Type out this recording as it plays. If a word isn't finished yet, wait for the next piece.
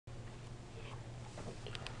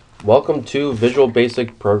Welcome to Visual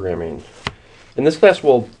Basic Programming. In this class,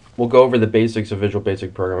 we'll go over the basics of Visual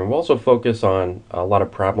Basic Programming. We'll also focus on a lot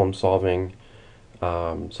of problem solving.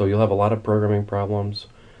 So you'll have a lot of programming problems.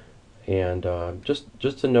 And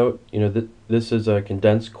just to note, this is a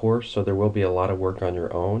condensed course, so there will be a lot of work on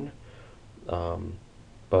your own.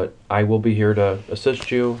 But I will be here to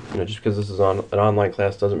assist you. Just because this is an online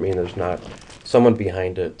class doesn't mean there's not someone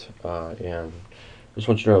behind it. And I just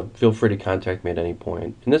want you to know, feel free to contact me at any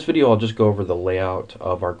point. In this video, I'll just go over the layout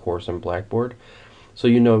of our course in Blackboard, so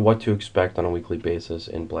you know what to expect on a weekly basis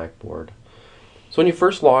in Blackboard. So when you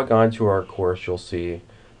first log on to our course, you'll see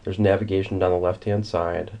there's navigation down the left-hand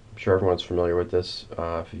side. I'm sure everyone's familiar with this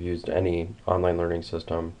if you've used any online learning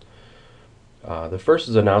system. The first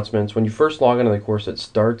is announcements. When you first log into the course, it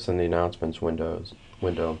starts in the announcements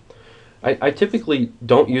window. I typically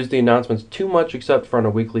don't use the announcements too much, except for on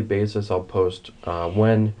a weekly basis. I'll post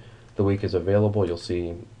when the week is available. You'll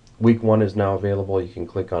see week 1 is now available. You can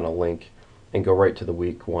click on a link and go right to the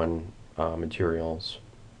week 1 materials.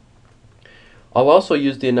 I'll also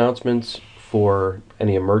use the announcements for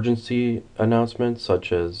any emergency announcements,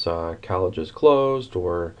 such as college is closed,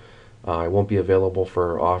 or I won't be available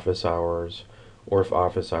for office hours, or if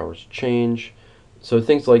office hours change. So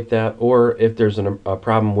things like that, or if there's a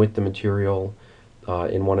problem with the material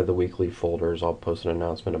in one of the weekly folders, I'll post an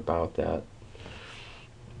announcement about that.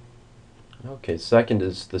 Okay, second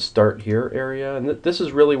is the Start Here area, and this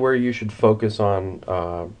is really where you should focus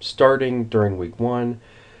on starting during week 1.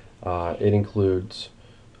 It includes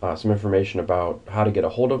some information about how to get a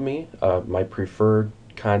hold of me. My preferred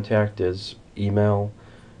contact is email.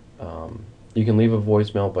 You can leave a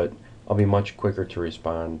voicemail, but I'll be much quicker to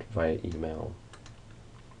respond via email.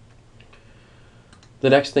 The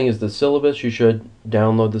next thing is the syllabus. You should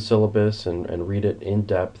download the syllabus and read it in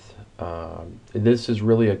depth. This is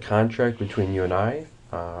really a contract between you and I.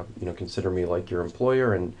 Consider me like your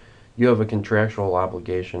employer, and you have a contractual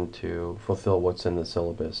obligation to fulfill what's in the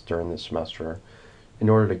syllabus during the semester in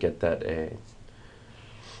order to get that A.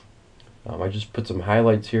 I just put some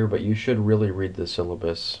highlights here, but you should really read the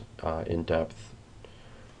syllabus in depth.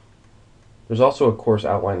 There's also a course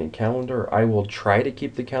outline and calendar. I will try to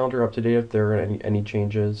keep the calendar up to date if there are any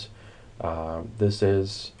changes. This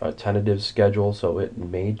is a tentative schedule, so it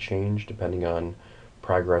may change depending on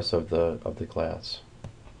progress of the class.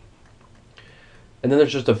 And then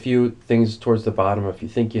there's just a few things towards the bottom. If you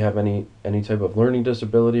think you have any type of learning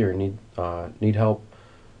disability or need help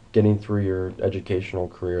getting through your educational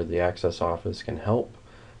career, the Access Office can help.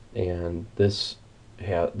 And this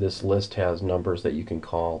list has numbers that you can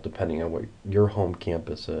call depending on what your home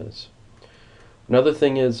campus is. Another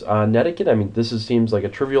thing is netiquette. I mean, seems like a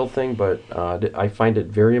trivial thing, but I find it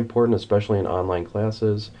very important, especially in online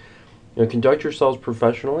classes. Conduct yourselves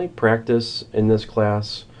professionally. Practice in this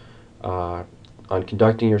class on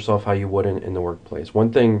conducting yourself how you would in the workplace.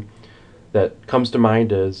 One thing that comes to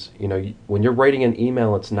mind is, when you're writing an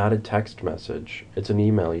email, it's not a text message. It's an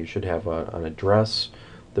email. You should have an address,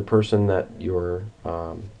 the person that you're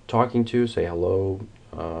talking to, say hello,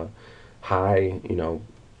 hi,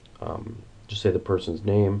 just say the person's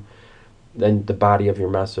name, then the body of your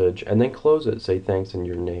message, and then close it, say thanks and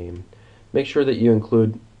your name. Make sure that you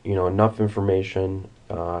include, enough information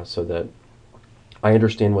so that I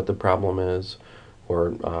understand what the problem is,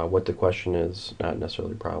 or what the question is, not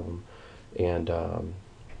necessarily a problem, and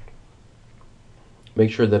make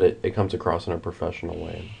sure that it comes across in a professional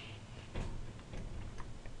way.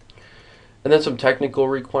 And then some technical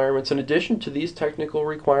requirements. In addition to these technical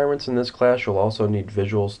requirements in this class, you'll also need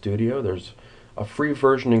Visual Studio. There's a free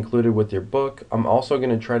version included with your book. I'm also going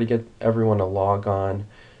to try to get everyone to log on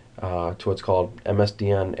to what's called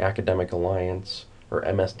MSDN Academic Alliance, or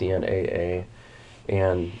MSDN AA,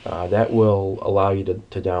 and that will allow you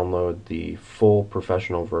to download the full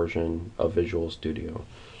professional version of Visual Studio.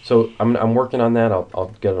 So I'm working on that.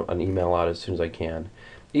 I'll get an email out as soon as I can.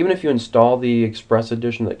 Even if you install the Express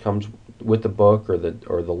Edition that comes with the book, or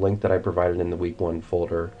the link that I provided in the week 1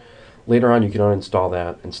 folder, later on you can uninstall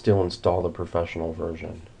that and still install the professional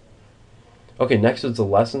version. Okay, next is the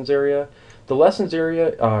lessons area. The lessons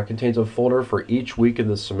area contains a folder for each week of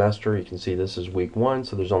the semester. You can see this is week 1,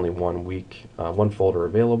 so there's only one folder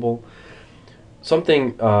available.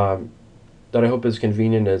 Something that I hope is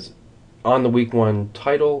convenient is on the week 1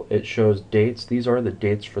 title, it shows dates. These are the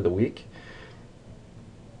dates for the week.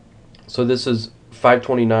 So this is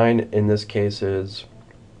 5/29, in this case, is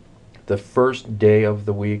the first day of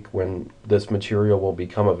the week when this material will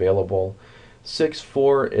become available.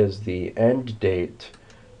 6/4 is the end date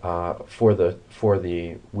for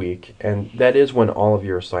the week, and that is when all of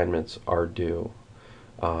your assignments are due.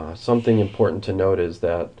 Something important to note is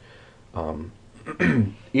that Um,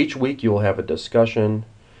 each week you will have a discussion,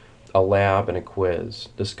 a lab, and a quiz.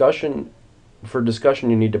 For discussion,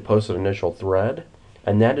 you need to post an initial thread,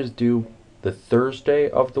 and that is due the Thursday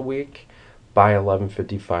of the week by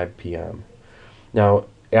 11:55 p.m. Now,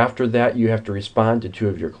 after that, you have to respond to two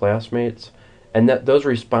of your classmates, and those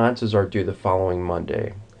responses are due the following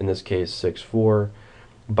Monday. In this case, 6/4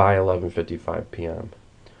 by 11:55 p.m.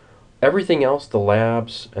 Everything else, the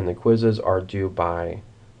labs and the quizzes, are due by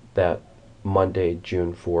that Monday,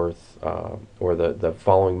 June 4th, or the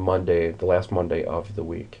following Monday, the last Monday of the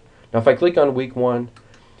week. Now, if I click on week one,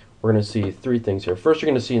 we're going to see three things here. First, you're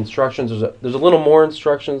going to see instructions. There's a little more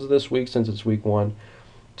instructions this week since it's week one.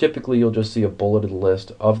 Typically, you'll just see a bulleted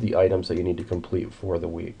list of the items that you need to complete for the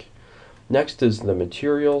week. Next is the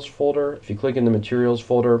materials folder. If you click in the materials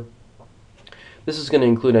folder, this is going to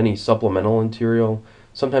include any supplemental material.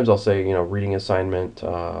 Sometimes I'll say, reading assignment.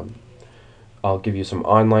 I'll give you some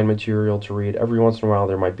online material to read. Every once in a while,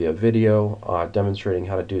 there might be a video demonstrating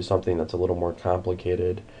how to do something that's a little more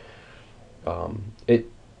complicated. It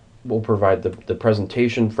will provide the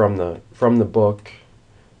presentation from the book,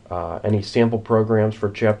 any sample programs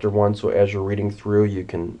for Chapter 1, so as you're reading through, you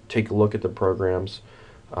can take a look at the programs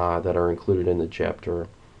that are included in the chapter.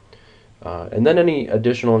 And then any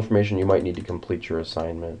additional information you might need to complete your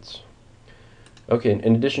assignments. Okay,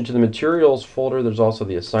 in addition to the materials folder, there's also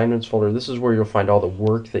the assignments folder. This is where you'll find all the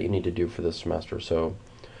work that you need to do for this semester. So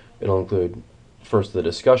it'll include first the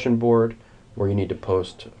discussion board, where you need to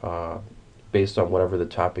post based on whatever the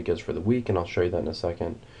topic is for the week, and I'll show you that in a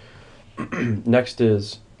second. Next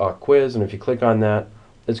is a quiz, and if you click on that,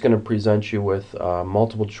 it's going to present you with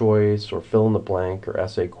multiple choice or fill in the blank or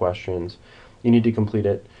essay questions. You need to complete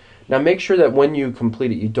it. Now make sure that when you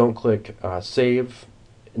complete it, you don't click save.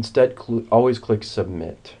 Instead, always click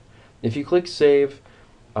submit. If you click save,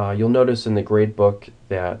 you'll notice in the grade book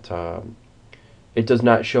that it does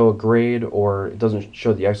not show a grade, or it doesn't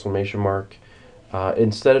show the exclamation mark.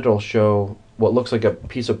 Instead, it'll show what looks like a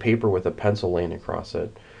piece of paper with a pencil laying across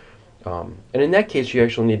it. And in that case, you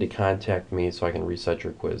actually need to contact me so I can reset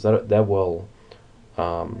your quiz. That will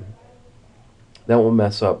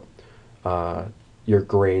mess up your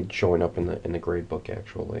grade showing up in the grade book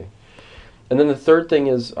actually. And then the third thing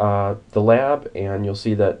is the lab, and you'll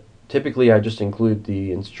see that typically I just include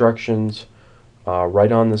the instructions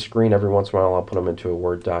right on the screen. Every once in a while I'll put them into a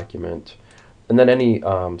Word document. And then any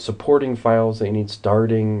supporting files that you need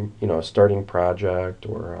starting, a starting project,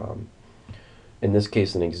 or in this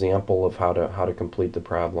case an example of how to complete the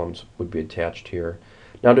problems would be attached here.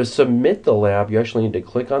 Now to submit the lab, you actually need to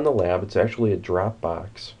click on the lab. It's actually a drop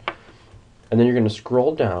box. And then you're going to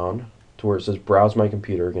scroll down to where it says Browse My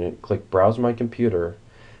Computer. You're going to click Browse My Computer,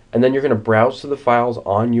 and then you're going to browse to the files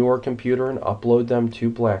on your computer and upload them to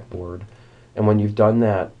Blackboard. And when you've done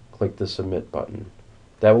that, click the Submit button.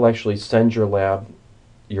 That will actually send your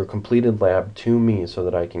completed lab to me so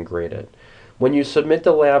that I can grade it. When you submit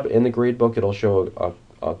the lab in the grade book, it'll show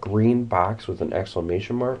a green box with an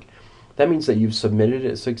exclamation mark. That means that you've submitted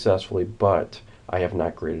it successfully, but I have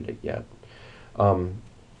not graded it yet.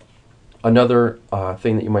 Another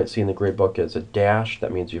thing that you might see in the grade book is a dash.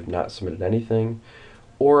 That means you've not submitted anything.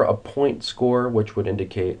 Or a point score, which would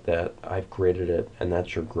indicate that I've graded it, and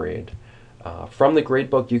that's your grade. From the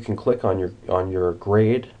grade book, you can click on your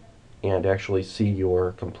grade and actually see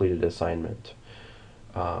your completed assignment.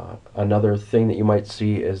 Another thing that you might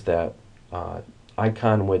see is that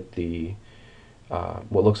icon with the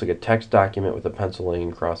what looks like a text document with a pencil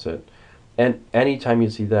laying across it. And anytime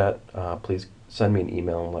you see that, please send me an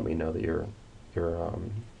email and let me know that your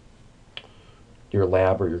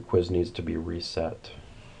lab or your quiz needs to be reset.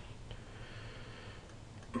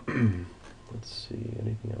 Let's see,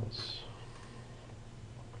 anything else?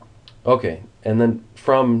 Okay, and then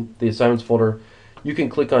from the assignments folder, you can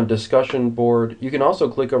click on discussion board. You can also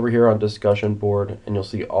click over here on discussion board, and you'll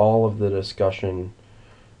see all of the discussion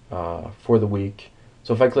for the week.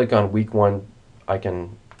 So if I click on week one, I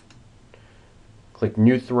can click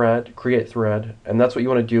new thread, create thread, and that's what you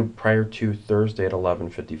want to do prior to Thursday at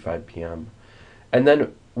 11:55 p.m. And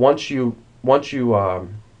then once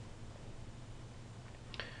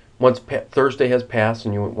Thursday has passed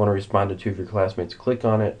and you want to respond to two of your classmates, click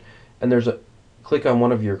on it, and click on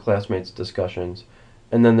one of your classmates' discussions,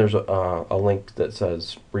 and then there's a link that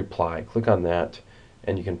says reply. Click on that,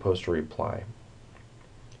 and you can post a reply.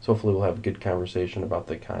 So hopefully we'll have a good conversation about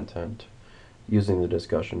the content using the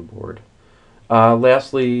discussion board.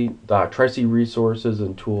 Lastly, Tri-C resources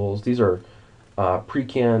and tools. These are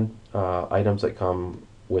pre-canned items that come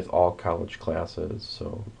with all college classes.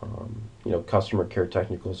 So, customer care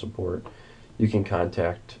technical support. You can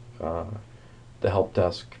contact the help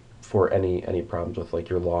desk for any problems with like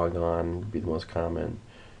your logon would be the most common,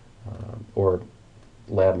 or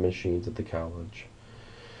lab machines at the college.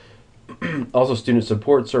 Also, student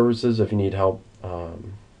support services if you need help.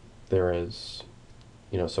 There is,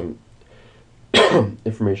 some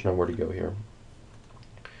information on where to go here.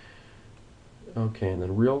 Okay, and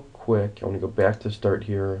then real quick, I want to go back to start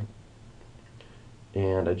here,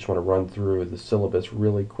 and I just want to run through the syllabus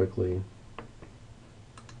really quickly.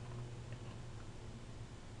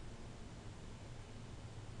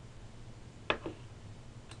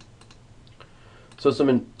 So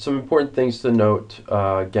some important things to note.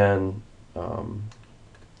 Again,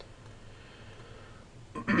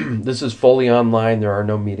 this is fully online. There are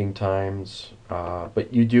no meeting times,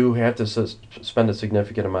 but you do have to spend a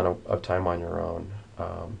significant amount of time on your own.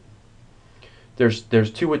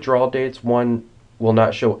 There's two withdrawal dates. One will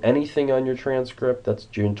not show anything on your transcript. That's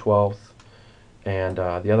June 12th. And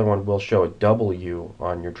the other one will show a W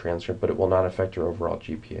on your transcript, but it will not affect your overall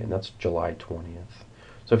GPA, and that's July 20th.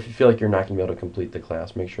 So if you feel like you're not going to be able to complete the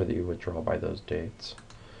class, make sure that you withdraw by those dates.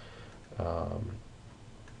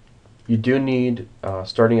 You do need,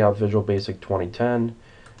 starting out Visual Basic 2010,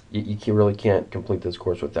 you really can't complete this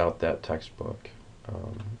course without that textbook.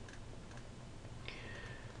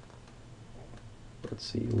 Let's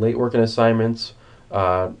see, late work and assignments.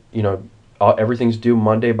 Everything's due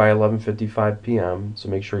Monday by 11:55 p.m., so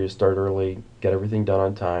make sure you start early, get everything done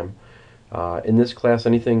on time. In this class,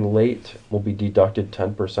 anything late will be deducted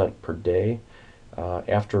 10% per day.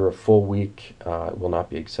 After a full week, it will not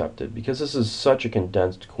be accepted. Because this is such a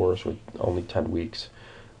condensed course with only 10 weeks,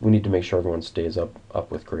 we need to make sure everyone stays up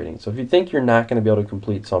with grading. So if you think you're not going to be able to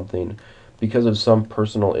complete something because of some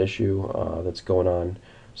personal issue that's going on,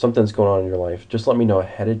 something's going on in your life, just let me know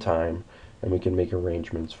ahead of time, and we can make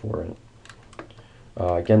arrangements for it.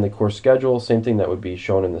 Again, the course schedule, same thing that would be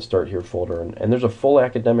shown in the Start Here folder. And there's a full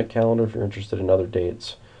academic calendar if you're interested in other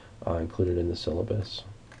dates included in the syllabus.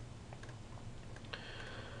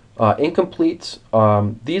 Incompletes.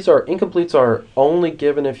 Incompletes are only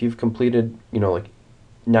given if you've completed, like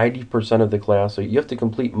 90% of the class. So you have to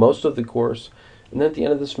complete most of the course. And then at the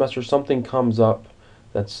end of the semester, something comes up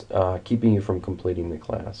that's keeping you from completing the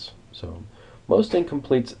class. So most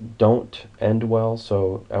incompletes don't end well.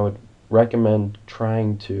 So I would recommend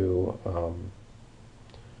trying to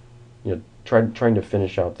trying to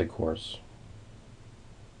finish out the course.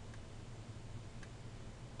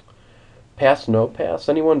 Pass, no pass.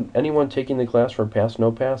 Anyone taking the class for pass,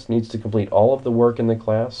 no pass needs to complete all of the work in the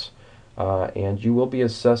class, and you will be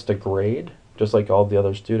assessed a grade just like all the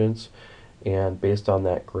other students, and based on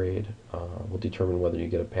that grade will determine whether you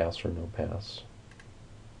get a pass or no pass.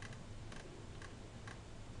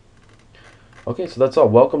 Okay, so that's all.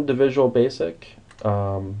 Welcome to Visual Basic.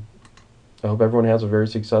 I hope everyone has a very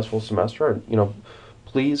successful semester.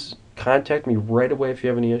 Please contact me right away if you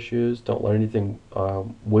have any issues. Don't let anything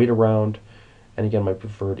wait around. And again, my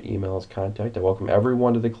preferred email is contact. I welcome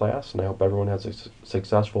everyone to the class, and I hope everyone has a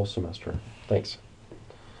successful semester. Thanks.